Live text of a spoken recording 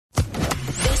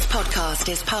podcast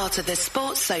is part of the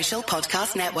Sports Social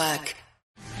Podcast Network.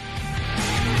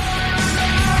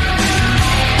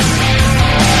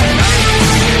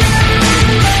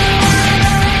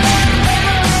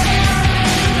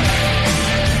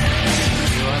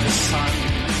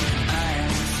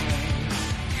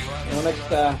 The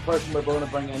next person we're going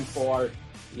to bring in for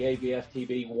the ABF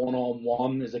TV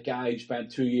one-on-one is a guy who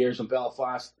spent 2 years in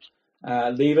Belfast,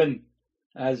 leaving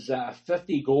as a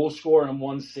 50 goal scorer in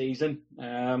one season,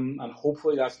 and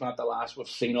hopefully that's not the last we've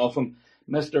seen of him.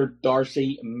 Mr.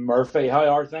 Darcy Murphy, how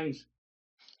are things?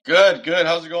 Good.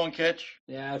 How's it going, Kitch?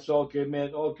 Yeah, it's all good,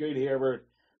 mate. All good here. We're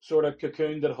sort of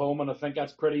cocooned at home, and I think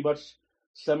that's pretty much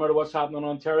similar to what's happening in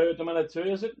Ontario at the minute too,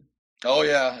 is it? Oh,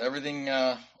 yeah. Everything,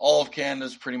 all of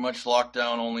Canada's pretty much locked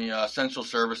down, only essential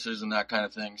services and that kind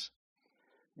of things.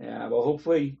 Yeah, well,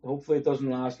 hopefully it doesn't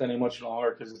last any much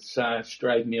longer because it's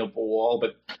driving me up a wall.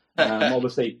 But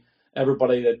obviously,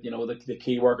 everybody that, the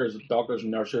key workers, doctors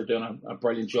and nurses are doing a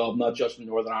brilliant job, not just in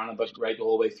Northern Ireland, but right the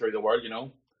whole way through the world,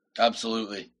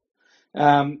 Absolutely.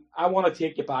 I want to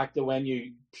take you back to when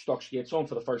you stuck skates on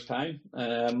for the first time.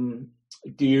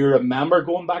 Do you remember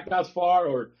going back that far,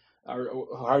 or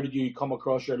how did you come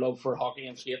across your love for hockey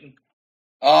and skating?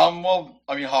 Well,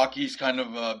 I mean, hockey's kind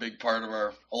of a big part of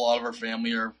a lot of our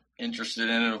family are interested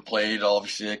in it, have played,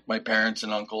 obviously, like my parents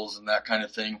and uncles and that kind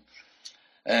of thing.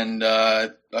 And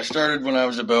I started when I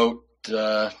was about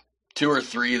 2 or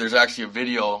 3. There's actually a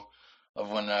video of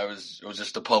when it was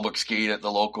just a public skate at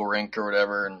the local rink or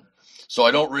whatever. And so I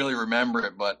don't really remember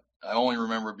it, but I only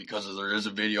remember it because there is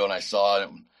a video and I saw it.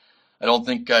 And I don't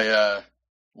think I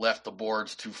left the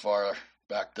boards too far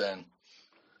back then.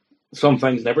 Some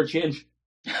things never change.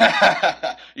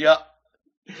 Yeah.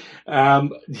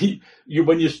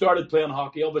 When you started playing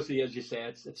hockey, obviously, as you say,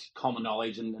 it's common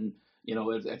knowledge, and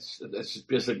it's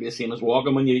basically the same as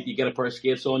walking. When you get a pair of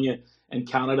skates on you in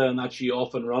Canada, and that's you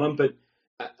off and running. But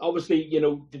obviously,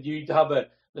 did you have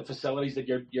the facilities that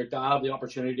your dad had the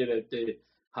opportunity to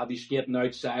have you skating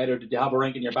outside, or did you have a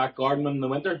rink in your back garden in the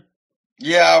winter?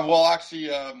 Yeah, well,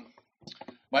 actually,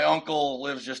 my uncle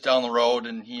lives just down the road,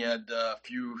 and he had a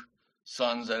few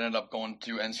sons that ended up going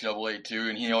to NCAA too,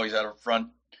 and he always had a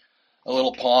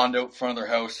little pond out front of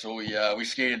their house, so we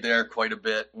skated there quite a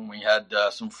bit when we had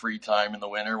some free time in the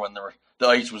winter when the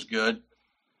ice was good.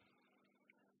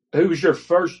 Who was your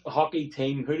first hockey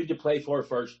team? Who did you play for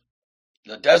first?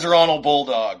 The Deserano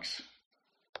Bulldogs.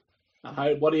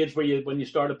 What age were you when you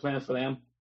started playing for them?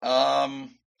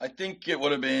 I think it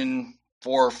would have been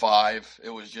 4 or 5. It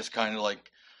was just kind of like,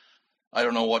 I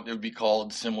don't know what it would be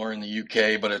called, similar in the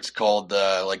UK, but it's called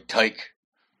like tyke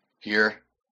here.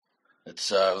 It's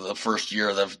the first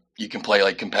year that you can play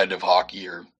like competitive hockey,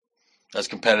 or as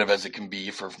competitive as it can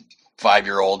be for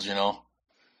 5-year-olds,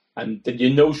 And did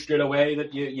you know straight away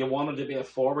that you wanted to be a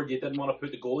forward? You didn't want to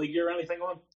put the goalie gear or anything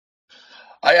on?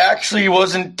 I actually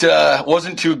wasn't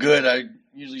too good. I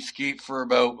usually skate for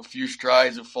about a few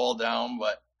strides and fall down,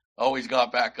 but I always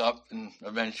got back up, and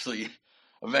eventually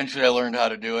I learned how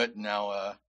to do it.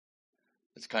 Now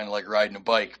it's kind of like riding a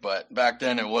bike, but back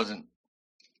then it wasn't.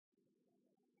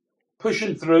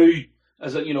 Pushing through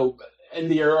as in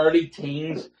your early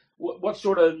teens, what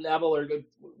sort of level, or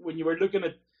when you were looking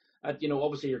at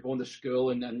obviously you're going to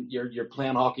school and you're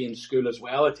playing hockey in school as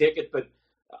well, I take it, but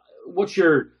what's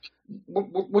your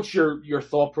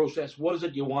thought process? What is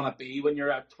it you want to be when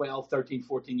you're at 12, 13,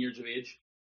 14 years of age?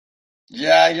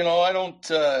 Yeah,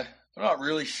 I'm not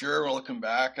really sure looking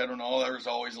back. I don't know. There was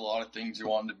always a lot of things you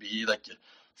wanted to be, like a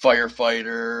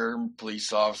firefighter,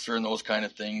 police officer, and those kind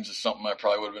of things is something I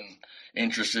probably would have been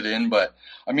interested in. But,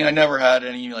 I mean, I never had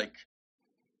any, like,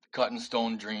 cut in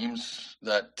stone dreams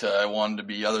that I wanted to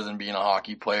be other than being a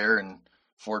hockey player. And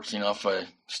fortunate enough, I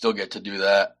still get to do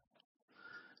that.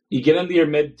 You get into your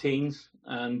mid-teens,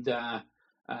 and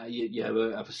you have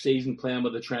a season playing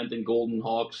with the Trenton Golden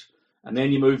Hawks, and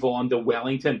then you move on to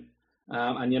Wellington.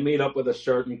 And you meet up with a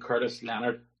certain Curtis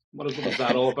Leonard. What was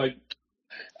that all about?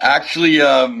 Actually,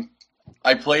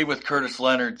 I played with Curtis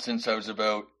Leonard since I was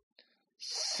about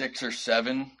 6 or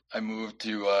 7. I moved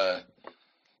to,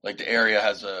 the area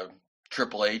has a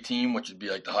AAA team, which would be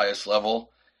like the highest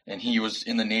level, and he was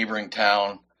in the neighboring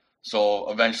town. So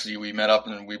eventually we met up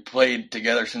and we played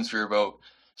together since we were about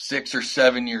 6 or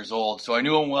 7 years old. So I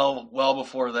knew him well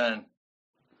before then.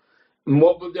 And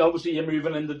obviously you're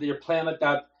moving into, you're playing at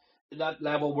that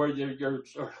level where you're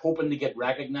hoping to get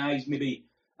recognized, maybe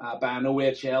by an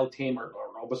OHL team, or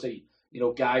obviously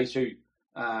guys who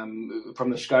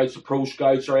from the scouts, the pro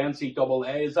scouts, or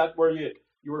NCAA. Is that where you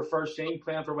were first seen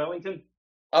playing for Wellington?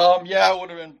 Yeah, it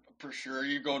would have been for sure.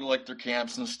 You go to like their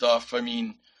camps and stuff. I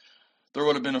mean, there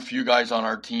would have been a few guys on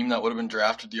our team that would have been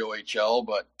drafted to the OHL,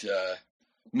 but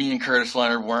me and Curtis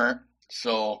Leonard weren't.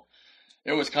 So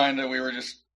it was kind of, we were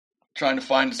just trying to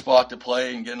find a spot to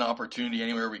play and get an opportunity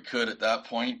anywhere we could at that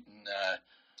point. And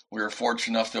we were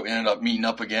fortunate enough that we ended up meeting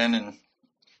up again, and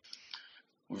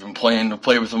we've been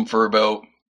played with them for about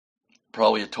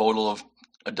probably a total of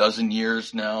a dozen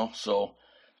years now. So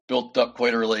built up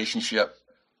quite a relationship.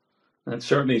 It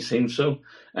certainly seems so.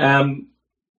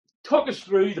 Talk us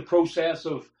through the process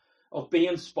of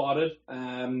being spotted.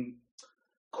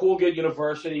 Colgate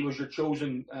University was your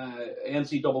chosen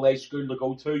NCAA school to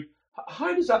go to.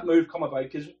 How does that move come about?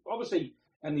 Because obviously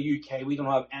in the UK we don't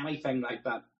have anything like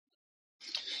that.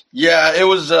 Yeah, it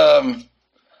was my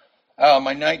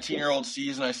 19-year-old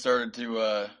season. I started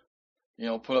to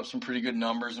put up some pretty good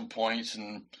numbers and points,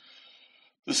 and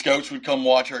the scouts would come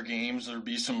watch our games. There'd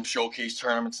be some showcase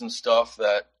tournaments and stuff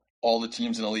that all the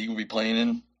teams in the league would be playing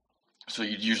in. So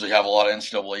you'd usually have a lot of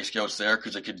NCAA scouts there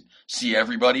because they could see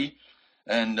everybody.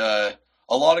 And a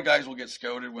lot of guys will get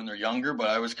scouted when they're younger, but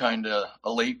I was kind of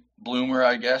a late bloomer,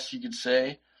 I guess you could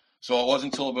say. So it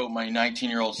wasn't until about my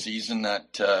 19-year-old season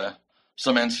that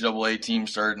some NCAA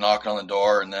teams started knocking on the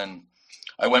door. And then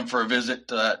I went for a visit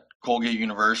to that Colgate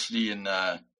University, and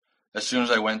as soon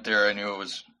as I went there, I knew it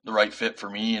was the right fit for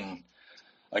me, and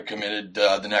I committed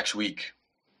the next week.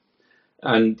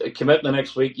 And committing the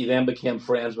next week, you then became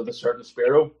friends with a certain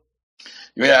Spiro.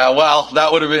 Yeah, well,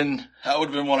 that would have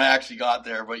been when I actually got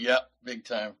there, but yeah, big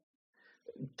time.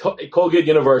 Colgate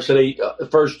University, the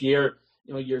first year,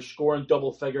 you're scoring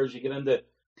double figures. You get into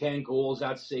 10 goals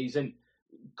that season.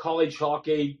 College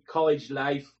hockey, college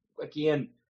life, again,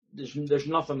 there's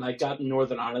nothing like that in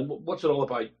Northern Ireland. What's it all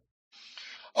about?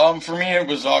 For me, it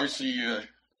was obviously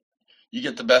you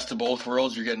get the best of both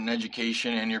worlds. You're getting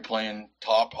education and you're playing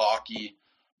top hockey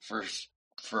for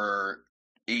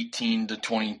 18 to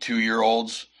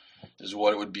 22-year-olds is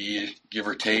what it would be, give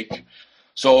or take.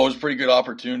 So it was a pretty good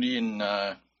opportunity, and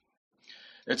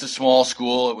it's a small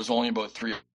school. It was only about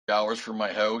 3 hours from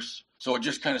my house. So it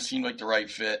just kind of seemed like the right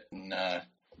fit, and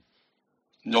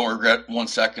don't regret 1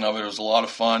 second of it. It was a lot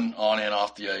of fun on and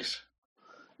off the ice.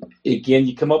 Again,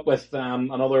 you come up with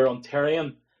another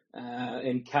Ontarian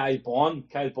in Kyle Bond.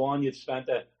 Kyle Bond, you've spent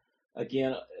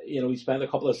we spent a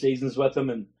couple of seasons with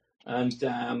him,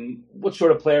 and what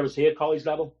sort of player was he at college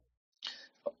level?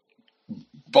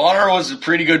 Bonner was a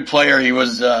pretty good player. He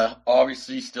was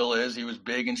obviously still is. He was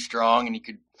big and strong, and he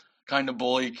could kind of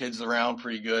bully kids around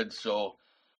pretty good. So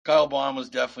Kyle Bond was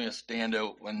definitely a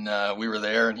standout when we were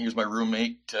there, and he was my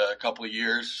roommate a couple of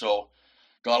years. So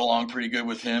got along pretty good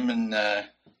with him, and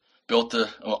built a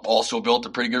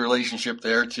pretty good relationship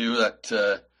there too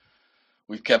that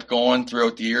we've kept going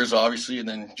throughout the years, obviously, and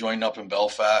then joined up in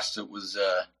Belfast. It was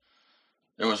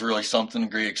really something, a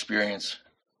great experience.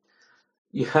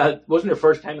 Wasn't your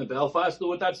first time in Belfast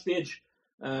though at that stage?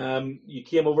 You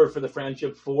came over for the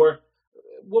Friendship Four.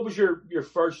 What was your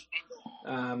first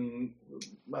vision?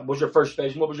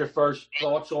 What was your first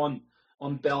thoughts on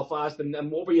Belfast, and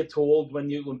what were you told when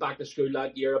you went back to school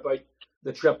that year about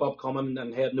the trip upcoming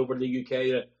and heading over to the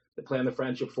UK to play in the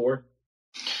Friendship Four?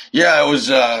 Yeah, it was.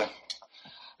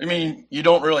 You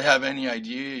don't really have any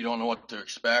idea. You don't know what to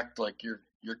expect. Like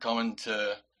you're coming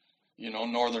to,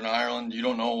 Northern Ireland. You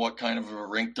don't know what kind of a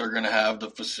rink they're going to have, the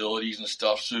facilities and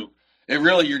stuff. So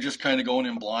you're just kind of going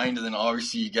in blind, and then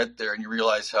obviously you get there and you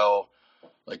realize how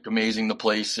amazing the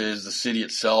place is, the city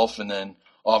itself, and then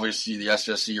obviously the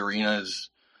SSE Arena is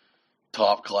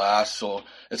top class. So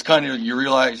it's kind of, you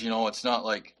realize, it's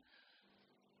not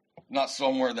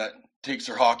somewhere that takes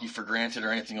their hockey for granted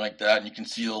or anything like that. And you can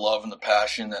see the love and the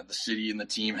passion that the city and the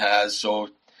team has. So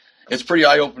it's pretty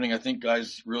eye-opening. I think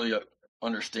guys really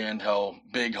understand how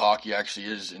big hockey actually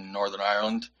is in Northern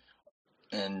Ireland.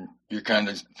 And you kind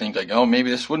of think maybe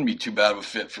this wouldn't be too bad of a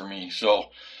fit for me. So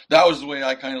that was the way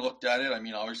I kind of looked at it. I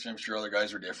mean, obviously I'm sure other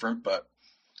guys are different, but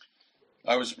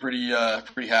I was pretty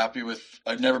happy with.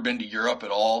 I've never been to Europe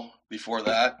at all before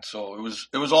that, so it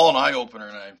was all an eye opener,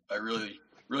 and I really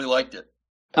liked it.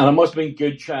 And it must have been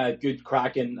good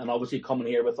cracking, and obviously coming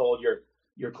here with all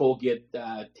your Colgate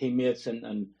teammates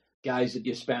and guys that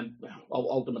you spent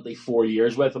ultimately 4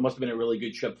 years with. It must have been a really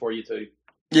good trip for you too.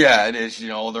 Yeah, it is.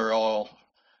 They're all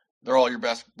your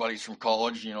best buddies from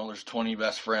college. There's 20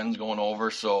 best friends going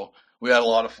over, so we had a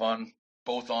lot of fun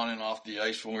both on and off the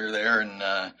ice when we were there,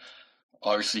 and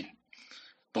obviously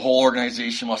the whole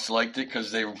organization must have liked it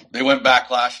because they went back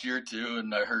last year too,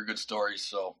 and I heard good stories.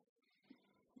 So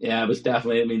yeah, it was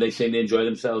definitely. I mean, they seemed to enjoy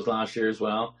themselves last year as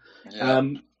well. Yeah.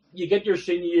 You get your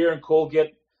senior year in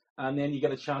Colgate, and then you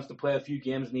get a chance to play a few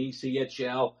games in the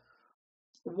ECHL.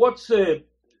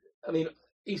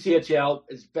 ECHL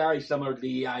is very similar to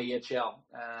the IHL.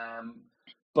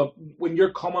 But when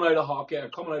you're coming out of hockey, or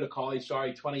coming out of college,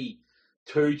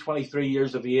 22, 23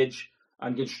 years of age,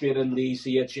 and get straight into the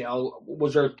ECHL,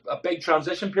 was there a big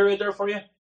transition period there for you?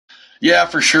 Yeah,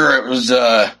 for sure. It was,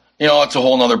 it's a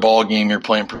whole nother ball game. You're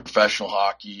playing professional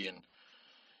hockey, and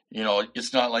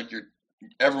it's not like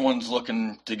everyone's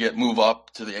looking to move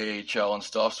up to the AHL and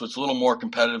stuff. So it's a little more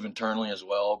competitive internally as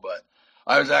well. But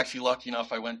I was actually lucky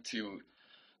enough. I went to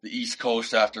the East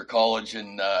Coast after college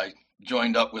and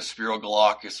joined up with Spiro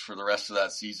Galakis for the rest of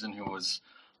that season, who was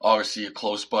obviously a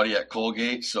close buddy at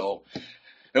Colgate. So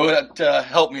it would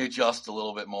help me adjust a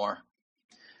little bit more.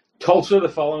 Tulsa the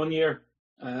following year,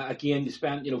 again, you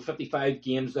spent 55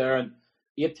 games there and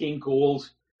 18 goals.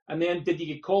 And then did you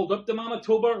get called up to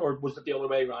Manitoba, or was it the other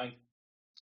way around?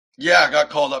 Yeah, I got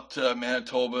called up to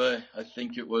Manitoba. I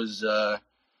think it was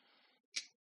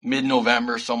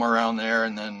mid-November, somewhere around there,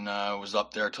 and then I was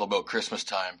up there till about Christmas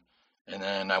time. And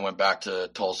then I went back to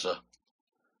Tulsa.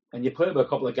 And you played with a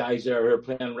couple of guys there who are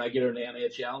playing regular in the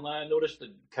NHL now. I noticed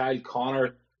that Kyle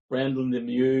Connor, Brendan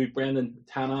Lemieux, Brendan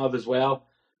Tanev as well.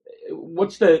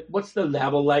 What's the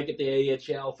level like at the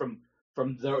AHL from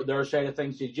their side of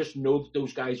things? Do you just know that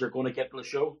those guys are going to get to the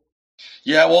show?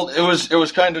 Yeah, well, it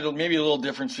was kind of maybe a little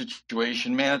different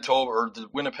situation. Manitoba, or the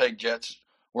Winnipeg Jets,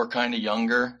 were kind of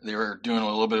younger. They were doing a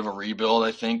little bit of a rebuild,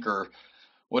 I think, or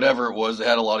whatever it was. They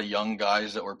had a lot of young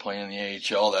guys that were playing in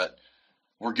the AHL that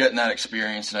were getting that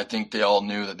experience, and I think they all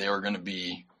knew that they were going to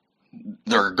be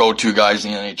their go-to guys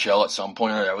in the NHL at some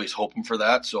point, or at least hoping for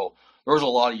that. So there was a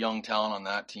lot of young talent on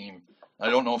that team. I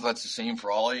don't know if that's the same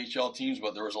for all AHL teams,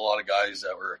 but there was a lot of guys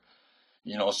that were,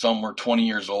 some were 20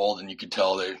 years old, and you could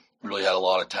tell they really had a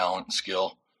lot of talent and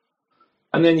skill.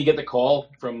 And then you get the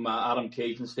call from Adam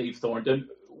Keefe and Steve Thornton.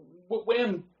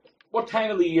 What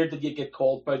time of the year did you get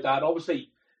called about that? Obviously,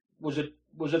 was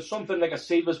it something like a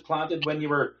seed was planted when you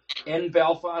were in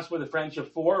Belfast with the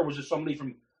Friendship Four, or was it somebody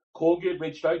from Colgate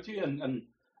reached out to you and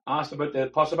asked about the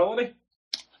possibility?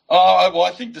 Well,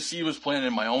 I think the seed was planted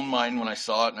in my own mind when I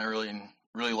saw it, and I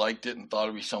really liked it and thought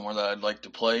it'd be somewhere that I'd like to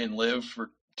play and live for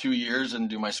 2 years and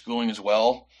do my schooling as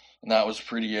well, and that was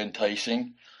pretty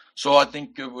enticing. So I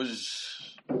think it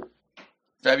was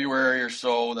February or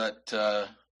so that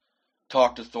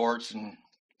talked to Thorts, and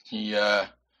he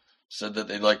said that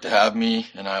they'd like to have me,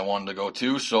 and I wanted to go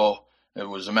too. So it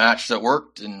was a match that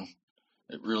worked, and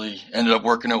it really ended up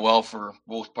working out well for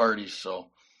both parties. So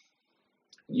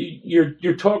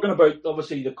you're talking about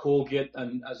obviously the Colgate,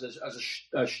 and as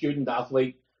a student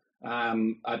athlete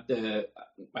at the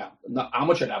not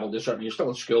amateur level, certainly you're still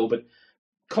in school, but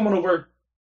coming over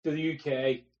to the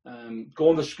UK,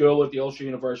 going to school at the Ulster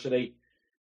University.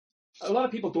 A lot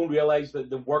of people don't realise that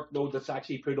the workload that's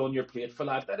actually put on your plate for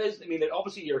that. That is,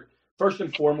 obviously you're first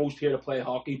and foremost here to play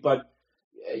hockey, but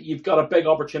you've got a big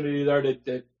opportunity there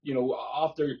that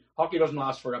after hockey doesn't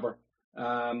last forever.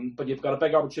 But you've got a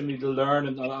big opportunity to learn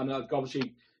and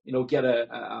obviously, get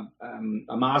a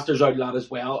master's out of that as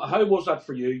well. How was that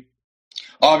for you?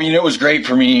 It was great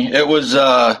for me. It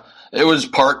was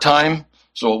part-time,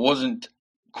 so it wasn't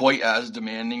quite as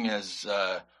demanding as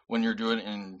when you're doing it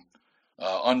in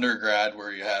undergrad,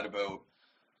 where you had about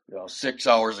 6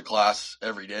 hours of class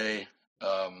every day.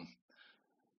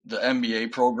 The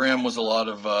MBA program was a lot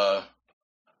of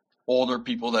older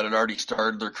people that had already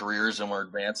started their careers and were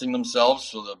advancing themselves.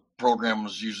 So the program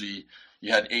was usually,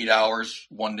 you had 8 hours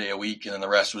 1 day a week, and then the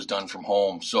rest was done from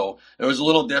home. So it was a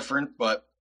little different, but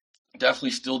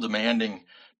definitely still demanding.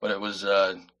 But it was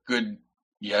good.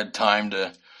 You had time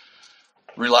to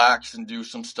relax and do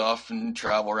some stuff and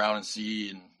travel around and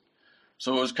see. And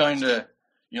so it was kind of,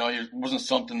 it wasn't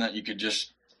something that you could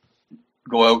just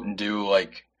go out and do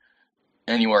like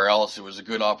anywhere else. It was a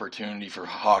good opportunity for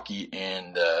hockey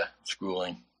and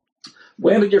schooling.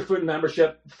 When did your full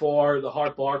membership for the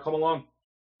Hart Bar come along?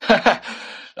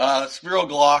 Spiro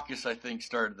Galakis, I think,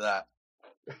 started that.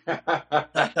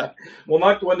 We're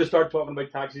not going to start talking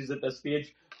about taxis at this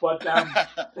stage, but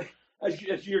as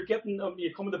you're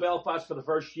coming to Belfast for the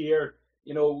first year,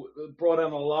 brought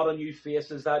in a lot of new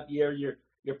faces that year.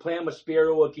 You're playing with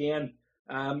Spiro again.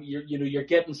 You're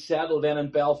getting settled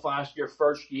in Belfast your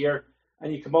first year,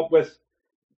 and you come up with,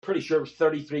 pretty sure it was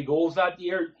 33 goals that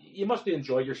year. You must have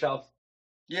enjoyed yourself.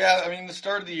 Yeah, the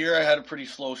start of the year I had a pretty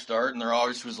slow start, and there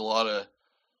always was a lot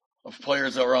of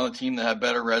players that were on the team that had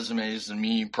better resumes than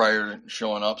me prior to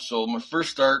showing up. So my first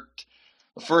start,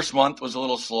 the first month was a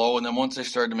little slow, and then once I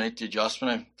started to make the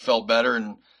adjustment, I felt better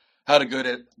and had a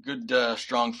good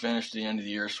strong finish to the end of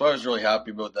the year. So I was really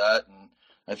happy about that, and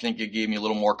I think it gave me a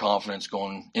little more confidence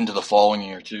going into the following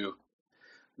year too.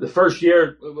 the first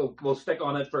year, we'll stick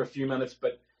on it for a few minutes,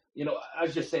 but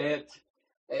as you say,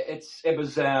 it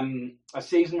was a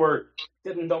season where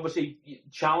didn't obviously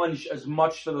challenge as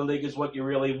much for the league as what you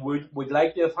really would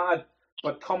like to have had.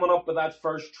 But coming up with that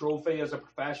first trophy as a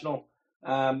professional,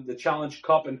 the Challenge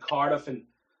Cup in Cardiff, and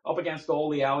up against all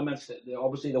the elements,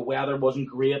 obviously the weather wasn't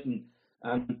great, and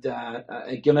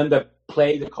getting in to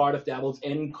play the Cardiff Devils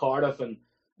in Cardiff, and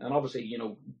obviously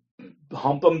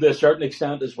hump them to a certain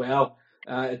extent as well.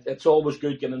 It's always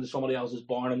good getting into somebody else's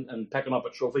barn and picking up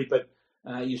a trophy, but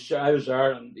I was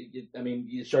there, and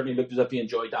you certainly looked as if you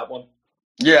enjoyed that one.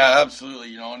 Yeah,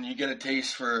 absolutely. And you get a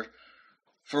taste for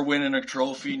winning a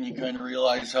trophy, and you kind of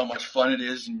realize how much fun it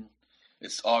is, and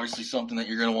it's obviously something that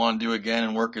you're going to want to do again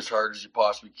and work as hard as you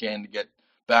possibly can to get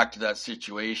back to that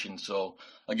situation. So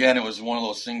again, it was one of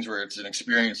those things where it's an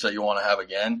experience that you want to have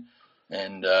again,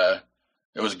 and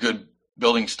it was a good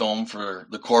building stone for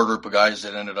the core group of guys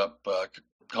that ended up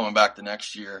coming back the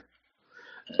next year.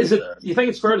 And, you think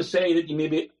it's fair to say that you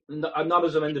maybe, not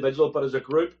as an individual, but as a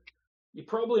group, you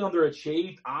probably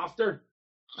underachieved after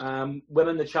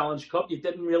winning the Challenge Cup? You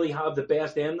didn't really have the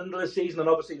best ending to the season, and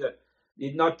obviously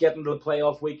you'd not getting to the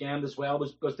playoff weekend as well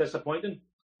was disappointing.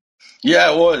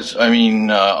 Yeah, it was.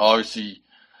 Obviously,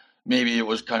 maybe it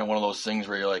was kind of one of those things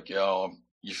where you're like,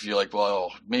 you feel like,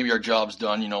 well, maybe our job's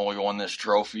done. We won this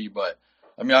trophy, but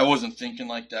I wasn't thinking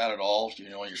like that at all.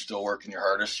 You're still working your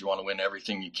hardest. You want to win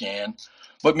everything you can.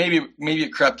 But maybe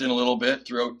it crept in a little bit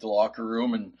throughout the locker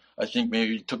room, and I think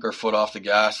maybe took our foot off the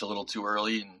gas a little too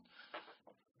early.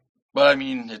 But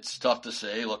it's tough to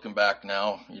say looking back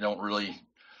now. You don't really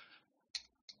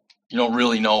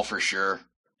know for sure.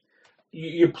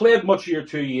 You played much of your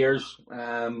 2 years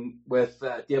with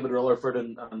David Rutherford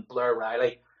and Blair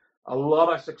Riley. A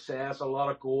lot of success, a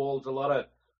lot of goals, a lot of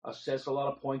assists, a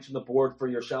lot of points on the board for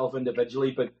yourself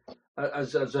individually. But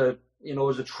as a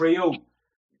trio,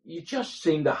 you just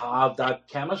seem to have that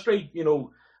chemistry.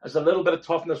 As a little bit of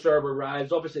toughness there with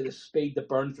Riles, obviously the speed to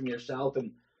burn from yourself,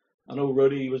 and I know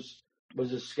Rudy was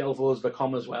as skillful as they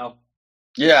come as well.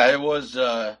 Yeah, it was.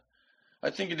 I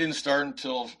think it didn't start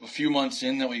until a few months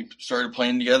in that we started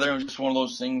playing together. It was just one of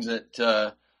those things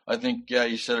that I think,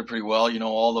 you said it pretty well.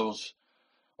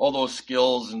 All those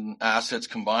skills and assets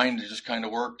combined, it just kind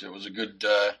of worked. It was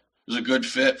a good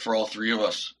fit for all three of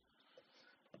us.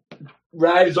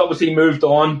 Riles obviously moved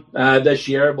on this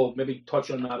year. We'll maybe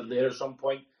touch on that later at some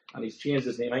point. And he's changed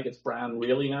his name. I think it's Brian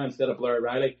Reilly now instead of Blair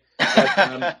Riley.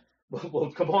 But,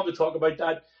 we'll come on to talk about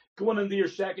that. Going into your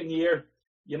second year,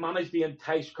 you managed to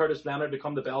entice Curtis Leonard to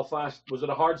come to Belfast. Was it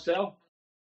a hard sell?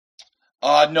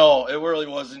 No, it really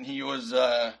wasn't. He was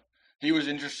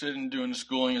interested in doing the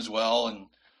schooling as well, and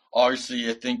obviously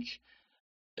I think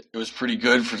it was pretty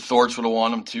good for Thorts would have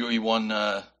won him too. He won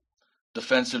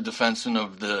defensive defenseman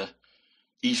of the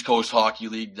East Coast Hockey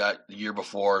League the year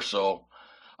before, so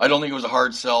I don't think it was a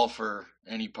hard sell for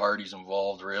any parties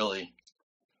involved, really.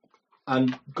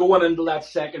 And going into that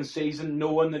second season,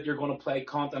 knowing that you're going to play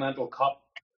Continental Cup,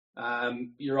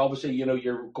 you're obviously,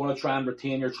 you're going to try and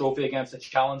retain your trophy against the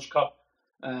Challenge Cup,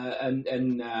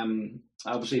 and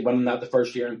obviously winning that the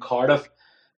first year in Cardiff.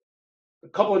 A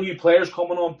couple of new players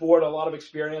coming on board, a lot of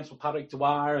experience with Patrick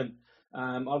Dwyer,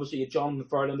 and obviously Jonathan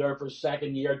Ferdinand there for his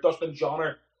second year. Dustin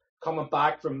Johnner coming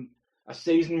back from a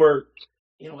season where,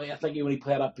 I think he only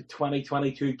played up to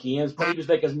 22 games, but he was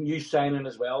like a new signing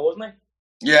as well, wasn't he?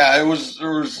 Yeah, there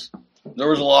was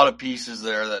a lot of pieces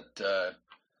there that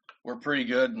were pretty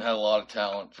good and had a lot of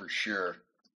talent for sure.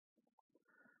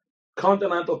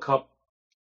 Continental Cup,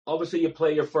 obviously you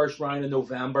play your first round in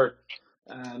November.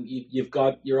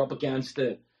 You're up against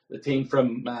the team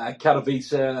from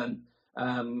Katowice, and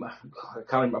I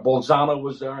can't remember. Bolzano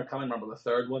was there. I can't remember the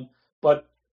third one, but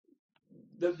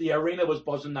the arena was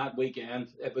buzzing that weekend.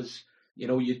 It was,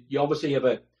 you obviously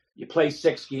you play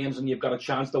 6 games and you've got a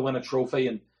chance to win a trophy.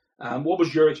 And what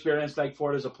was your experience like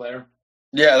for it as a player?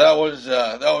 Yeah, that was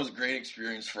a great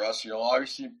experience for us.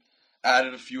 Obviously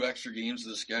added a few extra games to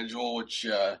the schedule, which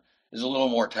is a little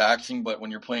more taxing. But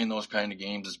when you're playing those kind of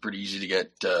games, it's pretty easy to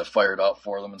get fired up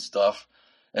for them and stuff.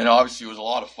 And obviously it was a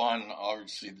lot of fun.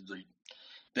 Obviously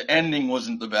the ending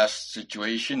wasn't the best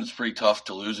situation. It's pretty tough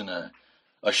to lose in a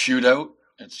shootout.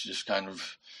 It's just kind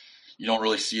of, you don't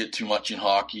really see it too much in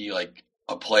hockey, like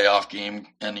a playoff game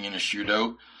ending in a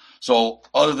shootout. So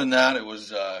other than that, it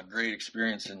was a great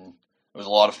experience and it was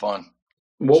a lot of fun,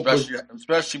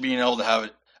 especially being able to have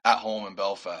it at home in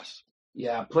Belfast.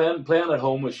 Yeah, playing at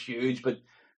home was huge, but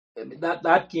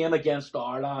that game against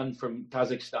Ireland from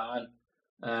Kazakhstan,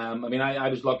 I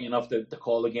was lucky enough to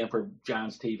call the game for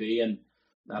Giants TV, and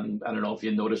I don't know if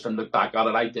you noticed and look back at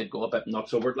it, I did go a bit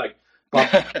nuts over it. Like,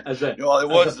 But as a,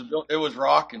 Well, as a it was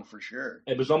rocking for sure.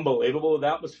 it was unbelievable, the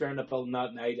atmosphere in the building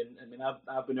that night. And I mean,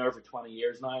 I've been there for 20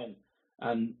 years now,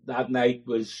 and that night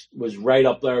was right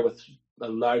up there with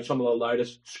some of the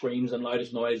loudest screams and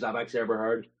loudest noise I've actually ever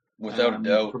heard. Without a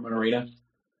doubt. From an arena.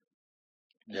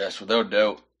 Yes, without a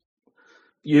doubt.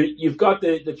 You've got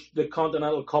the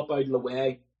Continental Cup out of the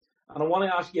way, and I want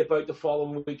to ask you about the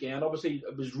following weekend. Obviously,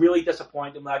 it was really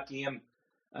disappointing that game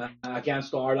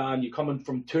against Ireland. You're coming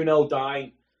from 2-0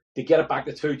 down to get it back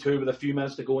to 2-2 with a few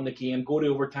minutes to go in the game, go to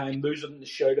overtime, lose it in the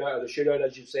shootout,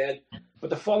 as you said. But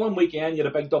the following weekend, you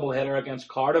had a big doubleheader against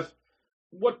Cardiff.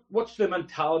 What's the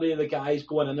mentality of the guys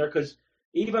going in there? Because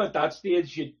even at that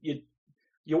stage,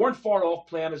 you weren't far off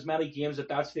playing as many games at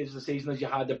that stage of the season as you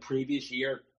had the previous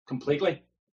year completely.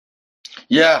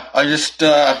 Yeah, I just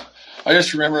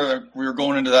remember we were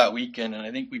going into that weekend, and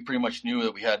I think we pretty much knew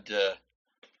that we had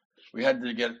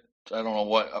to get. I don't know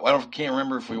what. Can't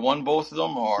remember if we won both of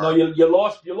them or. No, you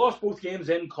lost both games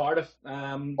in Cardiff.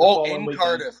 In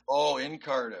Cardiff. Oh, in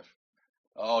Cardiff.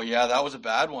 Oh yeah, that was a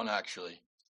bad one actually.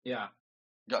 Yeah.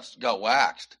 Got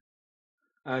waxed.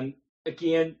 And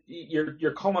again,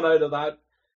 you're coming out of that,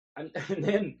 and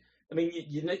then I mean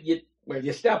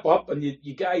you step up and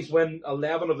you guys win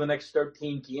 11 of the next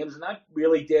 13 games, and that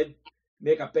really did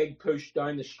make a big push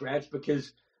down the stretch,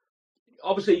 because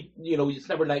obviously, it's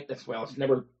never like this. Well, it's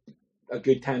never a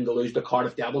good time to lose the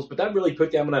Cardiff Devils, but that really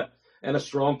put them in a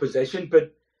strong position.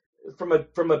 But from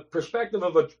a perspective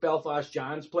of a Belfast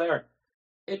Giants player,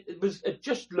 it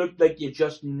just looked like you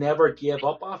just never gave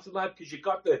up after that, because you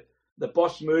got the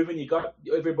bus moving, you got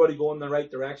everybody going in the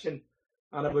right direction,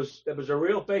 and it was a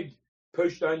real big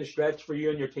push down the stretch for you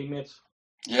and your teammates.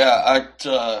 Yeah,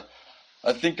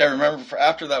 I think I remember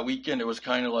after that weekend, it was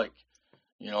kind of like,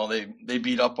 they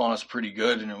beat up on us pretty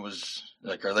good, and it was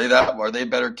like, are they a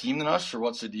better team than us, or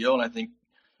what's the deal? And I think,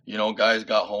 guys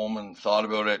got home and thought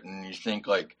about it, and you think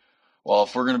like, well,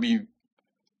 if we're going to be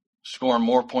scoring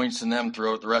more points than them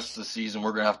throughout the rest of the season,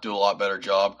 we're going to have to do a lot better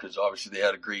job, because obviously they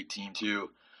had a great team too.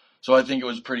 So I think it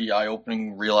was pretty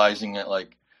eye-opening realizing that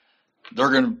like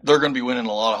they're going to be winning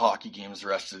a lot of hockey games the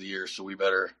rest of the year, so we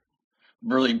better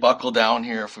really buckle down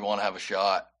here if we want to have a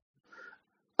shot.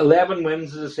 11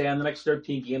 wins, as I say, in the next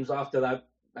 13 games after that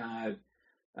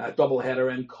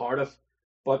doubleheader in Cardiff.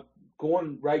 But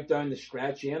going right down the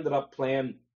stretch, you ended up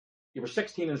playing, you were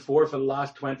 16-4 for the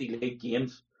last 20 league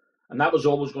games, and that was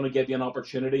always going to give you an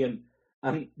opportunity.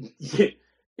 And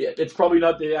it's probably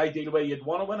not the ideal way you'd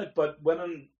want to win it, but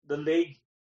winning the league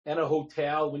in a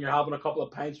hotel when you're having a couple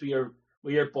of pints with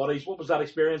your buddies, what was that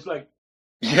experience like?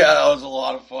 Yeah, that was a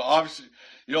lot of fun. Obviously,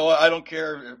 I don't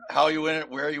care how you win it,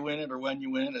 where you win it, or when you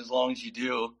win it, as long as you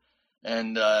do.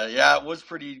 And it was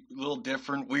a little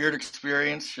different, weird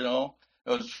experience. It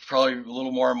was probably a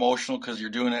little more emotional because you're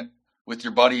doing it with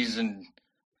your buddies, and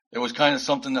it was kind of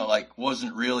something that like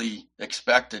wasn't really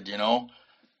expected.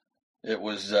 It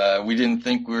was we didn't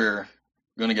think we were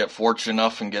going to get fortunate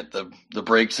enough and get the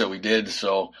breaks that we did.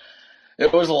 So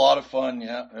it was a lot of fun.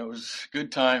 Yeah, it was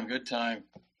good time.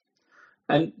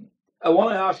 And I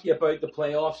want to ask you about the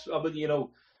playoffs.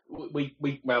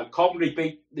 Coventry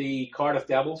beat the Cardiff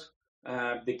Devils.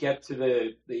 They get to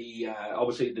the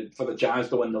obviously for the Giants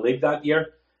to win the league that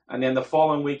year, and then the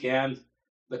following weekend,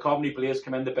 the Coventry Blaze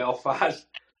come into Belfast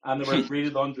and they were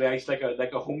greeted on the ice like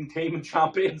a home team and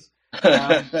champions.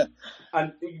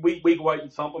 And we go out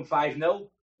and thump them 5-0.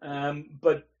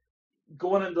 But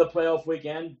going into the playoff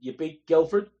weekend, you beat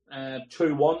Guildford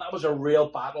 2-1. That was a real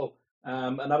battle.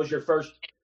 And that was your first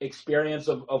experience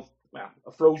of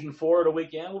a Frozen Four at a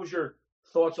weekend. What was your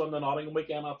thoughts on the Nottingham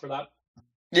weekend after that?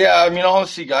 Yeah, I mean,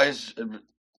 honestly, guys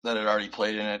that had already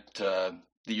played in it the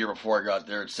year before I got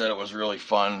there had said it was really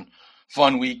fun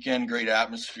weekend, great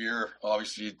atmosphere.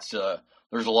 Obviously, it's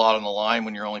there's a lot on the line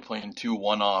when you're only playing 2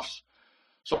 one-offs.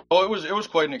 So it was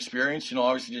quite an experience.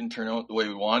 Obviously didn't turn out the way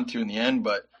we wanted to in the end,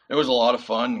 but it was a lot of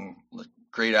fun,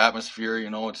 great atmosphere.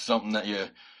 It's something that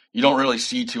you don't really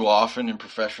see too often in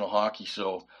professional hockey,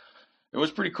 so it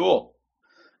was pretty cool.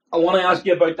 I want to ask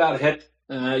you about that hit.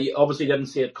 You obviously didn't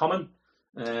see it coming.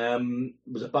 It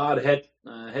was a bad hit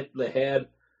to the head,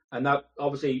 and that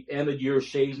obviously ended your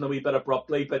season a wee bit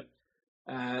abruptly. But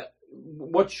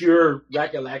what's your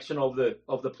recollection of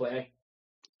the play?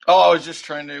 Oh, I was just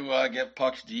trying to get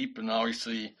pucks deep, and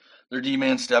obviously their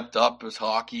D-man stepped up. It was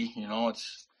hockey,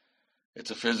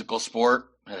 it's a physical sport.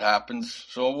 It happens.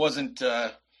 So it wasn't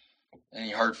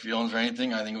any hard feelings or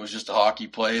anything. I think it was just a hockey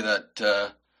play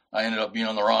that I ended up being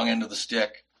on the wrong end of the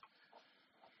stick.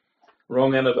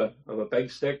 Wrong end of a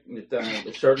big stick.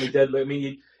 It certainly did. I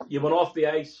mean, you went off the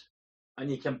ice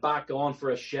and you came back on for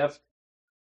a shift.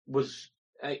 Was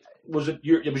Was it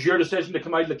your decision to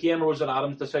come out of the game, or was it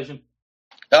Adam's decision?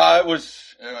 It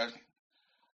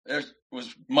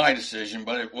was my decision,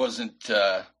 but it wasn't.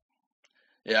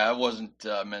 It wasn't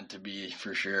meant to be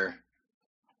for sure.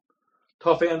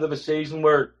 Tough end of a season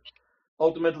where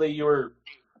ultimately you were,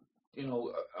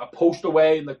 a post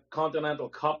away in the Continental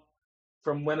Cup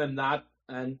from winning that,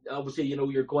 and obviously,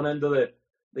 you're going into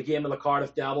the game of the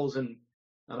Cardiff Devils, and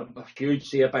a huge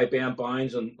save by Ben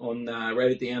Bounds on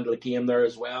right at the end of the game there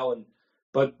as well.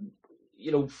 But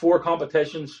 4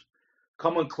 competitions,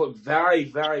 coming very,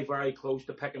 very, very close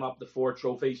to picking up the 4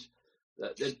 trophies.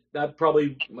 That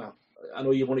probably, well, I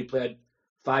know you've only played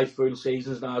 5 full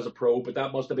seasons now as a pro, but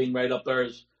that must have been right up there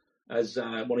as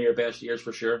one of your best years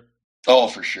for sure. Oh,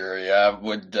 for sure, yeah.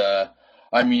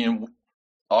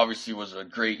 Obviously, it was a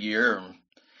great year.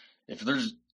 If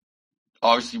there's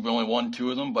obviously we only won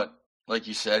 2 of them, but like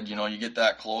you said, you get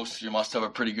that close, you must have a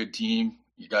pretty good team.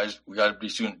 We got to be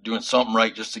doing something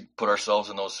right just to put ourselves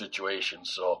in those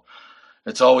situations. So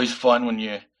it's always fun when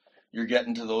you're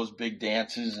getting to those big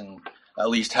dances and at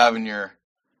least having your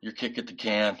kick at the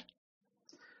can.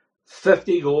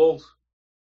 50 goals.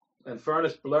 In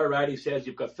fairness, Blair Riley says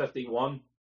you've got 51.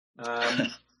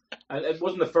 And it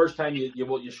wasn't the first time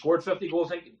you scored 50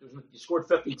 goals. I think you scored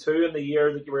 52 in the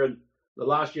year that you were in the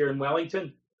last year in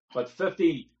Wellington. But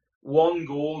 51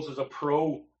 goals as a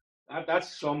pro,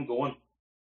 that's some going.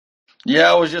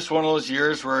 Yeah, it was just one of those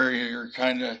years where you're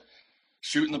kind of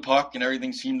shooting the puck and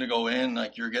everything seemed to go in.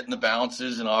 Like you're getting the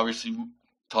bounces, and obviously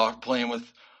playing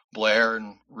with Blair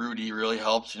and Rudy really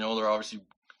helps. They're obviously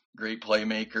great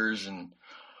playmakers, and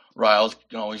Riles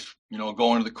can always,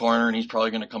 go into the corner, and he's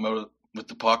probably going to come out with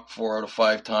the puck 4 out of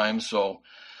 5 times. So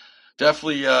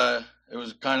definitely, it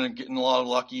was kind of getting a lot of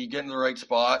lucky, getting the right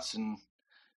spots, and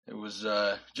it was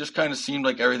just kind of seemed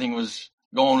like everything was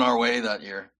going our way that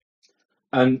year.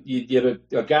 And you had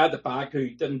a guy at the back who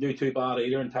didn't do too bad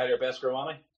either, in Tyler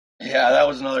Beskorowany. Yeah, that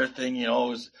was another thing. It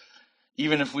was,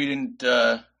 even if we didn't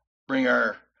bring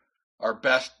our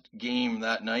best game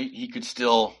that night, he could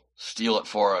still steal it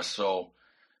for us. So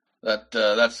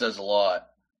that says a lot.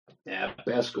 Yeah,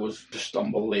 Besko was just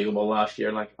unbelievable last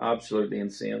year, like absolutely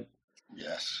insane.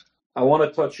 Yes. I want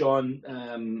to touch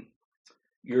on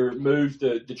your move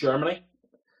to Germany.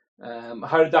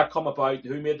 How did that come about?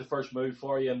 Who made the first move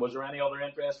for you, and was there any other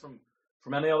interest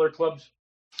from any other clubs?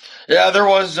 Yeah, there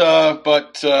was,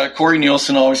 but Corey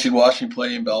Nielsen obviously watched me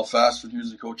play in Belfast when he was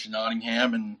the coach in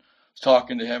Nottingham, and was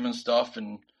talking to him and stuff,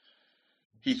 and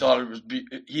he thought it was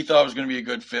going to be a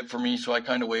good fit for me, so I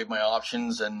kind of weighed my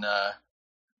options, and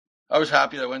I was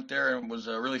happy that I went there, and it was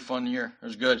a really fun year. It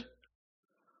was good.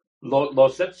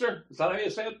 Lausitzer? Is that how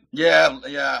you say it? Yeah.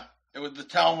 The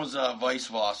town was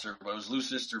Weisswasser, but it was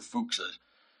Lucister Fuchse.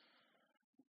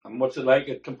 And what's it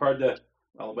like compared to?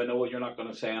 Well, I know you're not going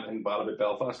to say anything bad about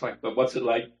Belfast, but what's it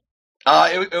like?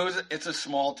 It's a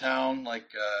small town.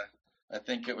 I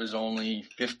think it was only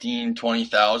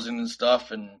 20,000 and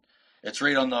stuff, and it's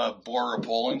right on the border of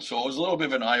Poland. So it was a little bit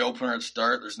of an eye opener at the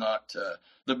start. There's not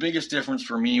the biggest difference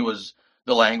for me was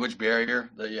the language barrier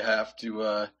that you have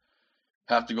to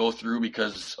go through,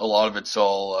 because a lot of it's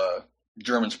all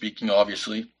German speaking,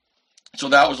 obviously. So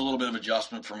that was a little bit of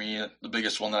adjustment for me, the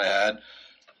biggest one that I had.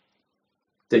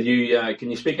 Did you? Can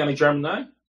you speak any German now?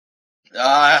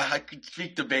 I could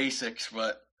speak the basics,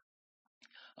 but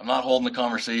I'm not holding the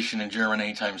conversation in German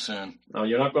anytime soon. No,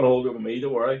 you're not going to hold it with me,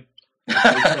 don't worry.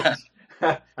 I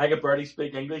can barely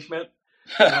speak English, mate.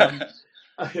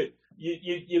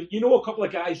 You know a couple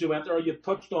of guys who went there. You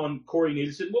touched on Corey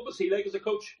Nielsen. What was he like as a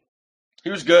coach? He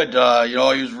was good.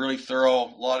 He was really thorough,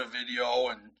 a lot of video,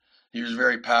 and he was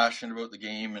very passionate about the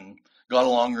game and got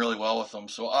along really well with them.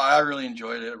 So I really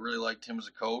enjoyed it. I really liked him as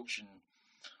a coach. And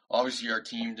obviously our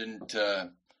team didn't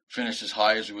finish as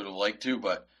high as we would have liked to,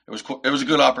 but it was a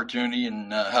good opportunity,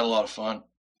 and had a lot of fun.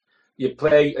 You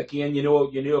play again. You know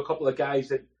a couple of guys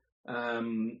that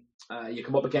you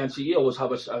come up against. You always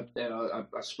have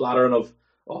a splattering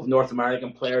of North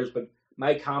American players, but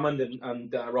Mike Hammond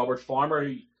and Robert Farmer,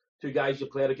 who 2 guys you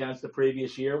played against the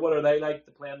previous year. What are they like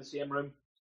to play in the same room?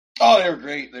 Oh, they were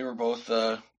great. They were both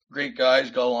great guys,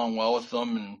 got along well with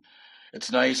them, and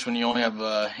it's nice when you only have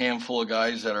a handful of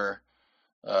guys that are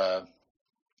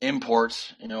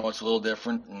imports. It's a little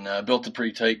different, and built a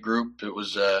pretty tight group. It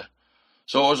was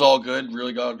so it was all good.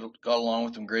 Really got along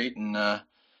with them great, and it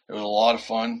was a lot of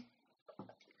fun.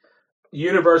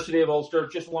 University of Ulster,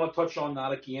 just want to touch on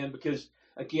that again, because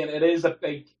again it's a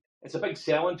big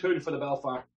selling tool for the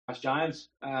Belfast Giants.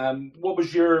 What were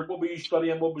you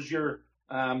studying? What was your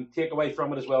takeaway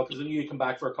from it as well? Because I knew you come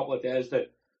back for a couple of days to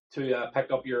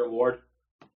pick up your award.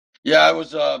 Yeah, I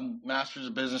was Master's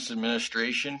of Business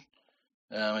Administration.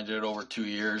 I did it over 2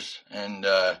 years, and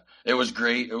it was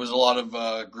great. It was a lot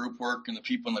of group work, and the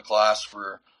people in the class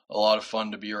were a lot of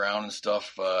fun to be around and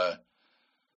stuff.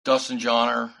 Dustin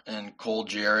Johnner and Cole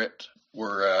Jarrett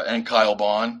and Kyle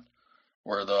Bond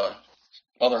were the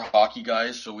other hockey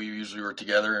guys, so we usually were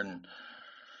together and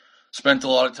spent a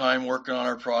lot of time working on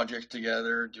our project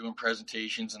together, doing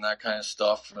presentations and that kind of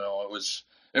stuff. It was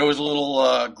a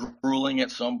little grueling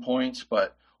at some points,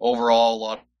 but overall a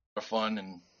lot of fun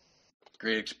and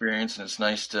great experience. And it's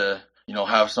nice to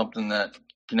have something that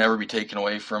can never be taken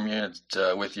away from you. It's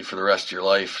with you for the rest of your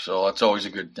life, so that's always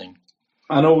a good thing.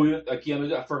 I know,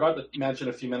 again, I forgot to mention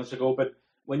a few minutes ago, but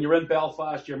when you're in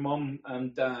Belfast, your mum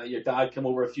and your dad come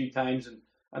over a few times,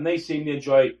 and they seem to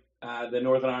enjoy the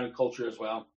Northern Ireland culture as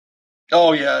well.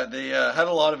 Oh, yeah. They had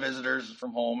a lot of visitors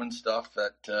from home and stuff,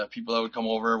 that people that would come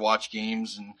over, watch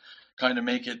games, and kind of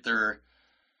make it their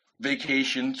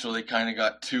vacation. So they kind of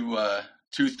got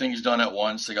two things done at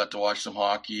once. They got to watch some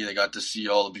hockey. They got to see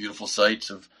all the beautiful sights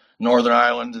of Northern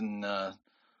Ireland and the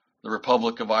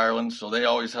Republic of Ireland. So they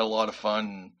always had a lot of fun.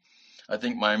 And I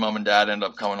think my mom and dad ended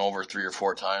up coming over 3 or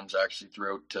 4 times actually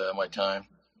throughout my time.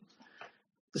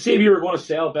 To see if you were going to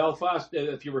sell Belfast,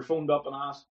 if you were phoned up and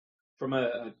asked from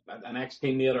an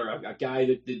ex-teammate or a guy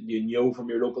that you know from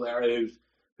your local area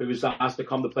who was asked to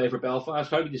come to play for Belfast,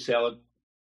 how did you sell it?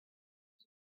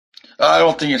 I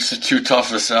don't think it's too tough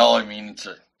to sell. I mean, it's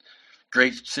a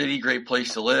great city, great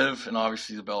place to live, and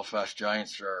obviously the Belfast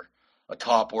Giants are a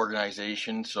top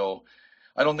organization, so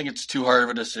I don't think it's too hard of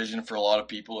a decision for a lot of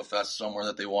people if that's somewhere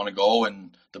that they want to go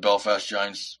and the Belfast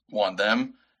Giants want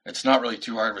them. It's not really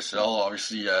too hard of a sell.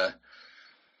 Obviously,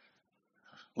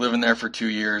 living there for 2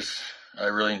 years, I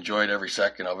really enjoyed every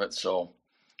second of it, so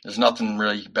there's nothing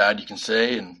really bad you can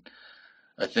say, and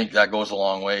I think that goes a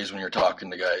long ways when you're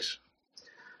talking to guys.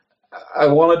 I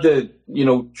wanted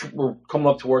to, we're coming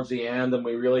up towards the end, and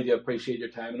we really do appreciate your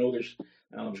time. I know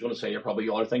I was going to say you're probably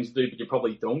other things to do, but you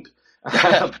probably don't.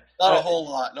 Not a whole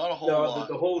lot. Not a whole lot.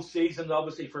 The whole season,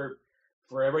 obviously, for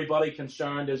everybody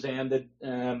concerned, has ended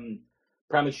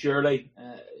prematurely.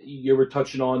 You were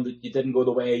touching on that you didn't go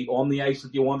the way on the ice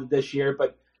that you wanted this year,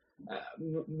 but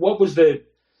what was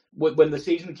when the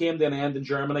season came to an end in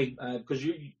Germany? Because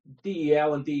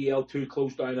DEL and DEL2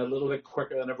 closed down a little bit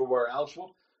quicker than everywhere else.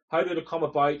 How did it come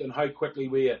about, and how quickly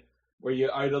were you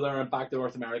out of there and back to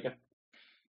North America?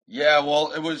 Yeah,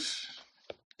 well, it was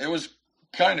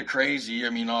kind of crazy.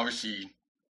 I mean, obviously,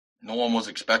 no one was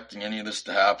expecting any of this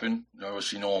to happen.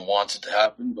 Obviously, no one wants it to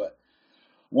happen. But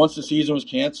once the season was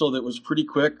canceled, it was pretty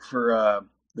quick for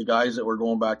the guys that were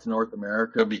going back to North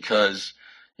America because,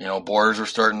 borders were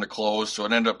starting to close. So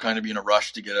it ended up kind of being a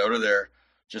rush to get out of there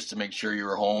just to make sure you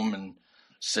were home and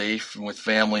safe and with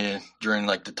family during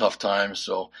like the tough times.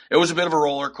 So it was a bit of a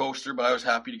roller coaster, but I was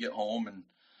happy to get home and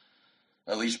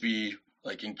at least be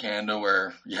like in Canada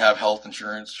where you have health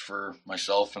insurance for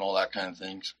myself and all that kind of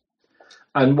things.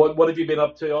 And what have you been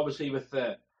up to? Obviously with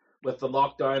the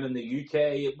lockdown in the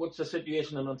UK, what's the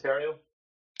situation in Ontario?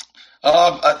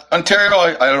 Ontario,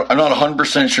 I'm not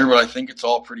 100% sure, but I think it's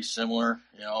all pretty similar.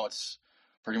 It's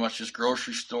pretty much just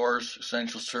grocery stores,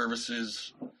 essential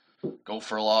services, go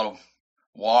for a lot of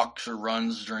walks or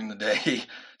runs during the day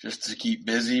just to keep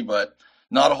busy, but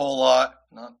not a whole lot,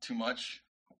 not too much.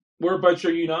 Whereabouts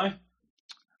are you now?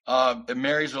 In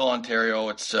Marysville, Ontario.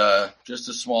 It's just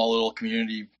a small little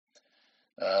community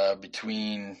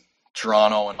between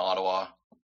Toronto and Ottawa.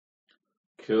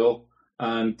 Cool.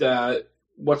 And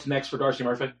what's next for Darcy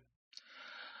Murphy?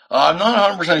 I'm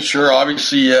not 100% sure.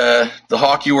 Obviously, the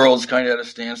hockey world is kind of at a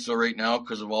standstill right now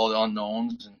because of all the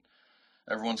unknowns, and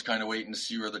everyone's kind of waiting to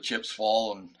see where the chips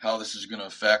fall and how this is going to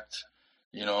affect,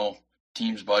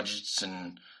 teams' budgets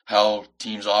and how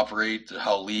teams operate,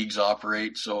 how leagues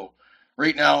operate. So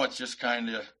right now it's just kind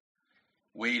of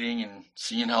waiting and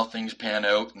seeing how things pan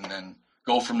out and then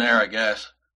go from there, I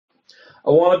guess. I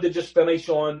wanted to just finish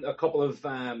on a couple of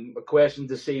questions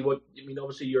to see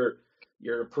obviously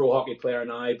you're a pro hockey player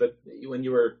now, but when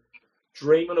you were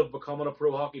dreaming of becoming a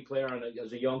pro hockey player and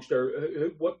as a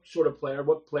youngster, what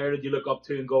player did you look up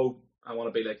to and go, I want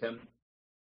to be like him?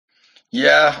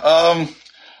 Yeah,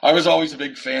 I was always a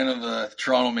big fan of the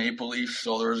Toronto Maple Leafs,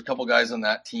 so there was a couple guys on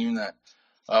that team that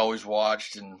I always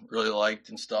watched and really liked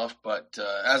and stuff. But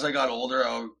as I got older,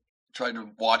 I tried to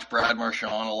watch Brad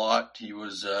Marchand a lot. He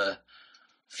was a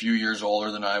few years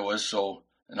older than I was,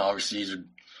 and obviously he's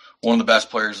one of the best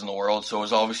players in the world, so it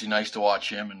was obviously nice to watch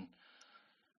him and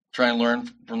try and learn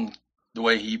from the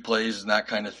way he plays and that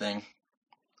kind of thing.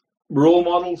 Role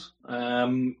models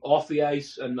off the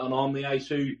ice and on the ice,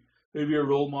 who who were your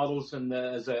role models and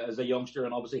as a youngster,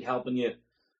 and obviously helping you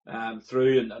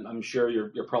through? And I'm sure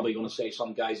you're probably going to say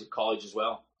some guys at college as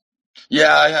well.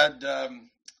 Yeah, I had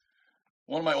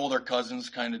one of my older cousins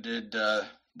kind of did the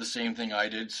same thing I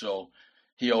did, so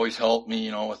he always helped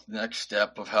me, with the next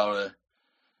step of how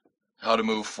to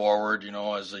move forward,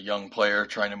 as a young player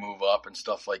trying to move up and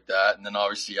stuff like that. And then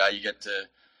obviously, yeah,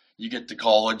 you get to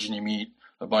college and you meet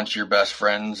a bunch of your best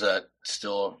friends that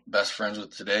still best friends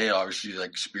with today, obviously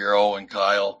like Spiro and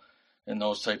Kyle and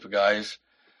those type of guys.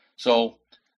 So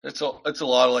it's a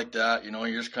lot like that,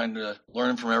 you're just kind of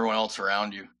learning from everyone else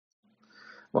around you.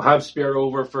 We'll have Spiro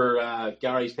over for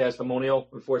Gary's testimonial.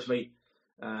 Unfortunately,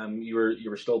 you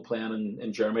were still playing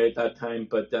in Germany at that time,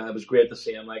 but it was great to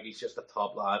see him. Like, he's just a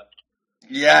top lad.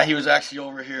 Yeah, he was actually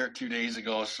over here 2 days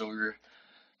ago, so we were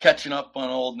catching up on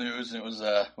old news, and it was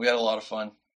we had a lot of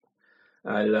fun.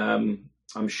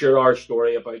 I'm sure our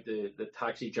story about the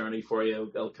taxi journey for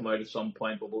you will come out at some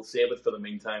point, but we'll save it for the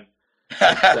meantime.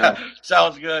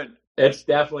 Sounds good. It's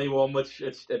definitely one which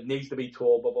it needs to be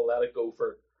told, but we'll let it go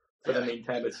for the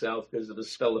meantime itself, because it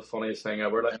is still the funniest thing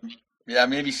ever. Yeah,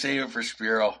 maybe save it for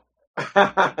Spiro.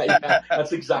 Yeah,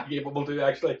 that's exactly what we'll do,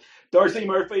 actually. Darcy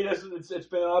Murphy, listen, it's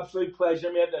been an absolute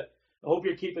pleasure, mate. I hope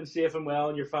you're keeping safe and well,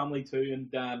 and your family too,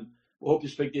 and we hope to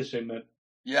speak to you soon, mate.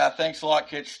 Yeah, thanks a lot,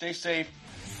 Kitch. Stay safe.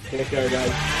 Take care,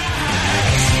 guys.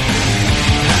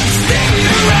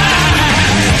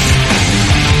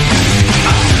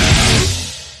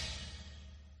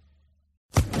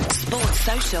 Sports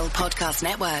Social Podcast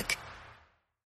Network.